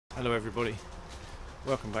Hello everybody,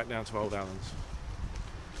 welcome back down to Old Allen's.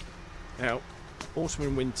 Now, autumn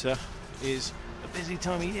and winter is a busy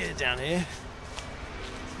time of year down here,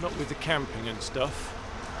 not with the camping and stuff,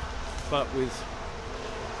 but with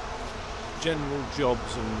general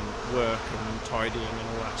jobs and work and tidying and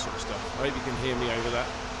all that sort of stuff. I hope you can hear me over that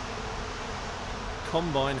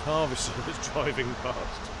combine harvester that's driving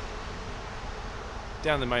past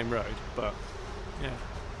down the main road, but yeah,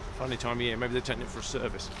 funny time of year, maybe they're taking it for a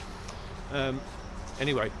service.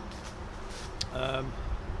 Anyway,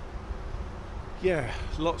 yeah,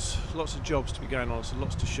 lots of jobs to be going on, so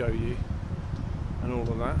lots to show you and all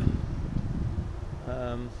of that.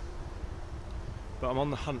 But I'm on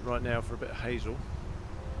the hunt right now for a bit of hazel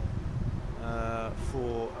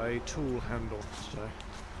for a tool handle, so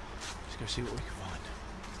let's go see what we can find.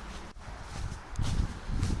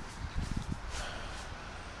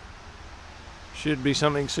 Should be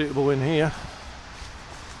something suitable in here.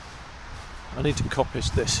 I need to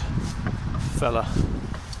coppice this fella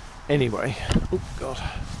anyway. Oh god.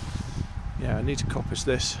 Yeah, I need to coppice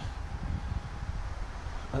this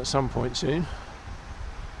at some point soon.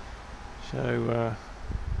 So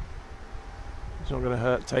it's not going to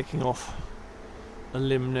hurt taking off a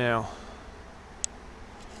limb now.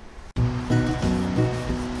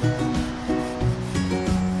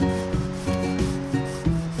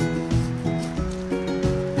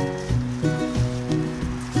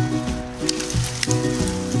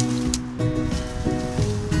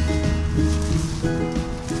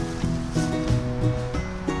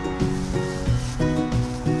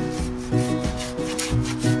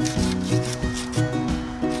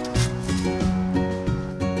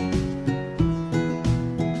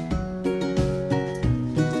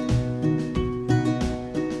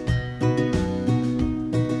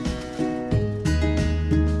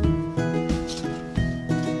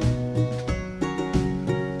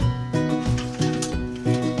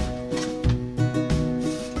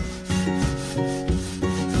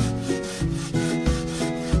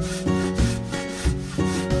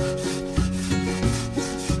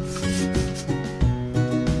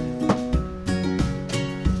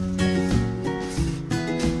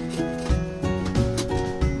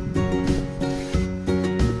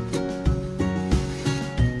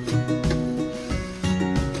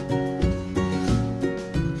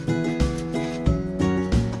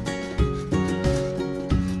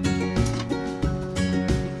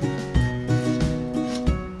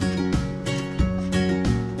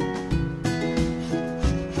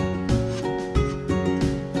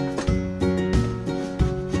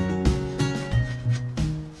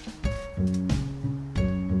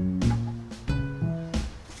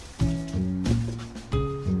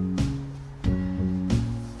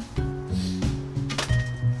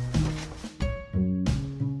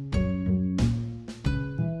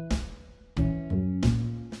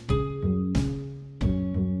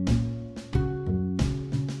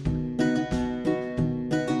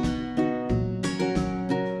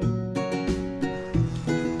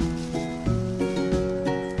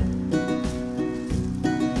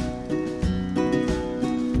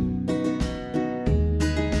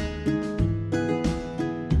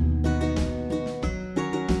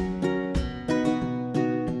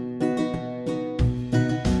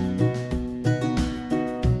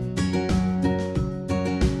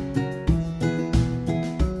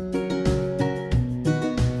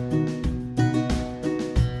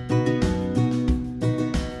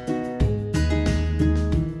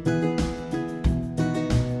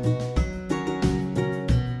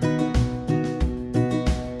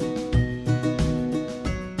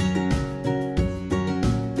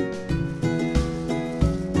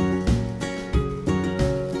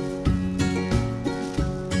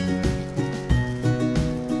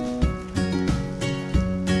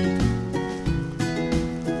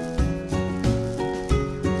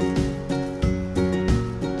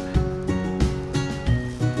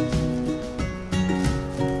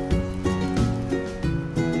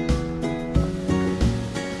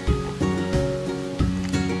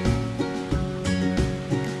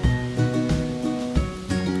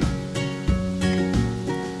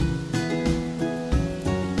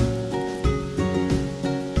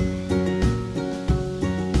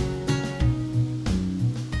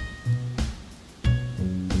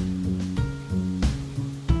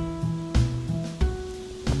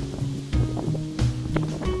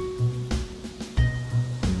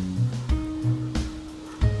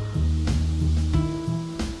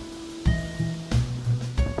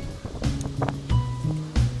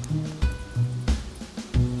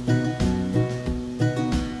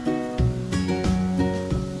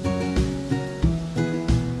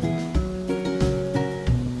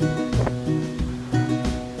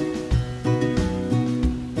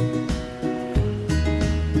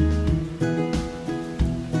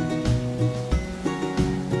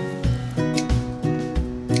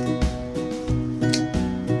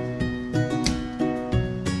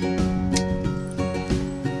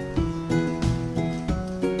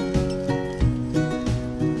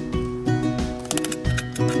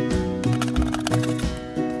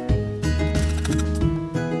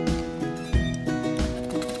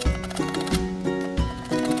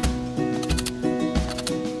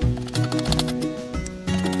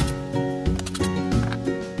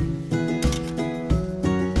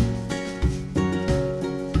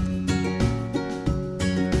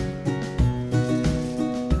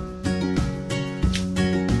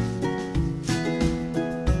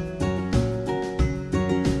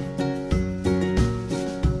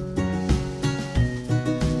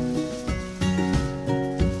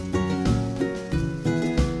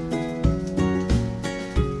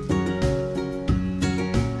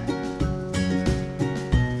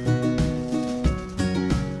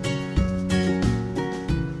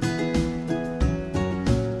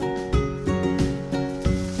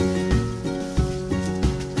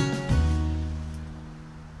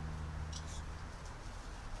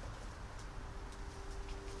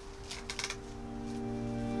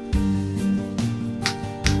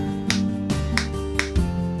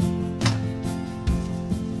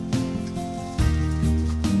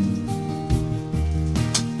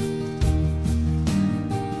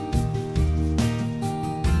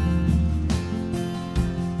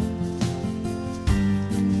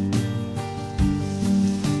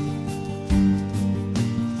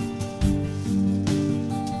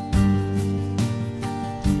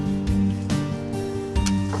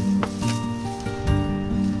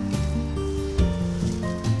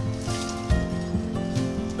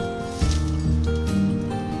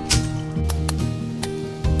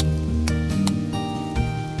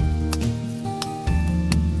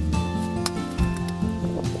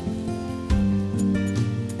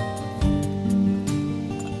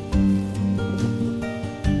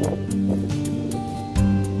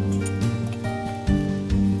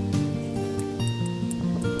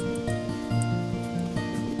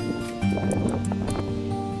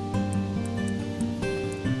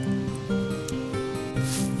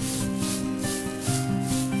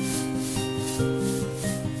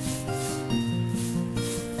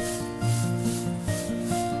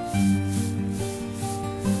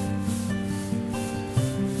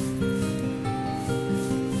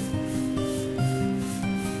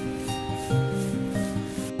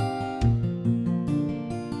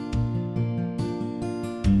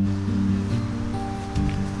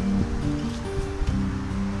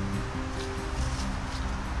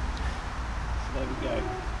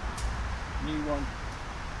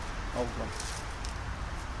 old one.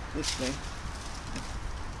 This thing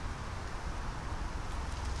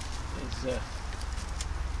is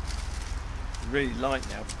really light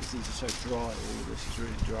now because these are so dry. All of this is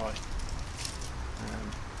really dry,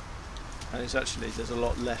 and it's actually, there's a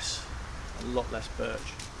lot less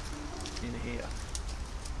birch in here.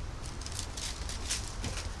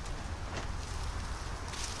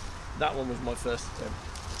 That one was my first attempt.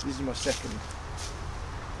 This is my second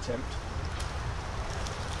attempt.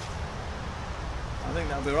 I think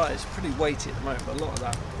that'll be right. It's pretty weighty at the moment, but a lot of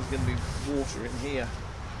that is going to be water in here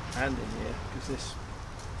and in here, because this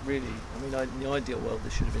really, I mean, in the ideal world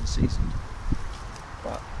this should have been seasoned,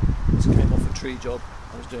 but this came off a tree job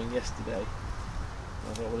I was doing yesterday.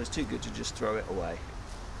 I thought, well, it's too good to just throw it away.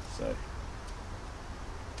 So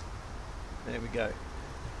there we go.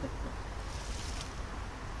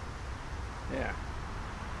 Yeah,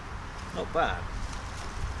 not bad.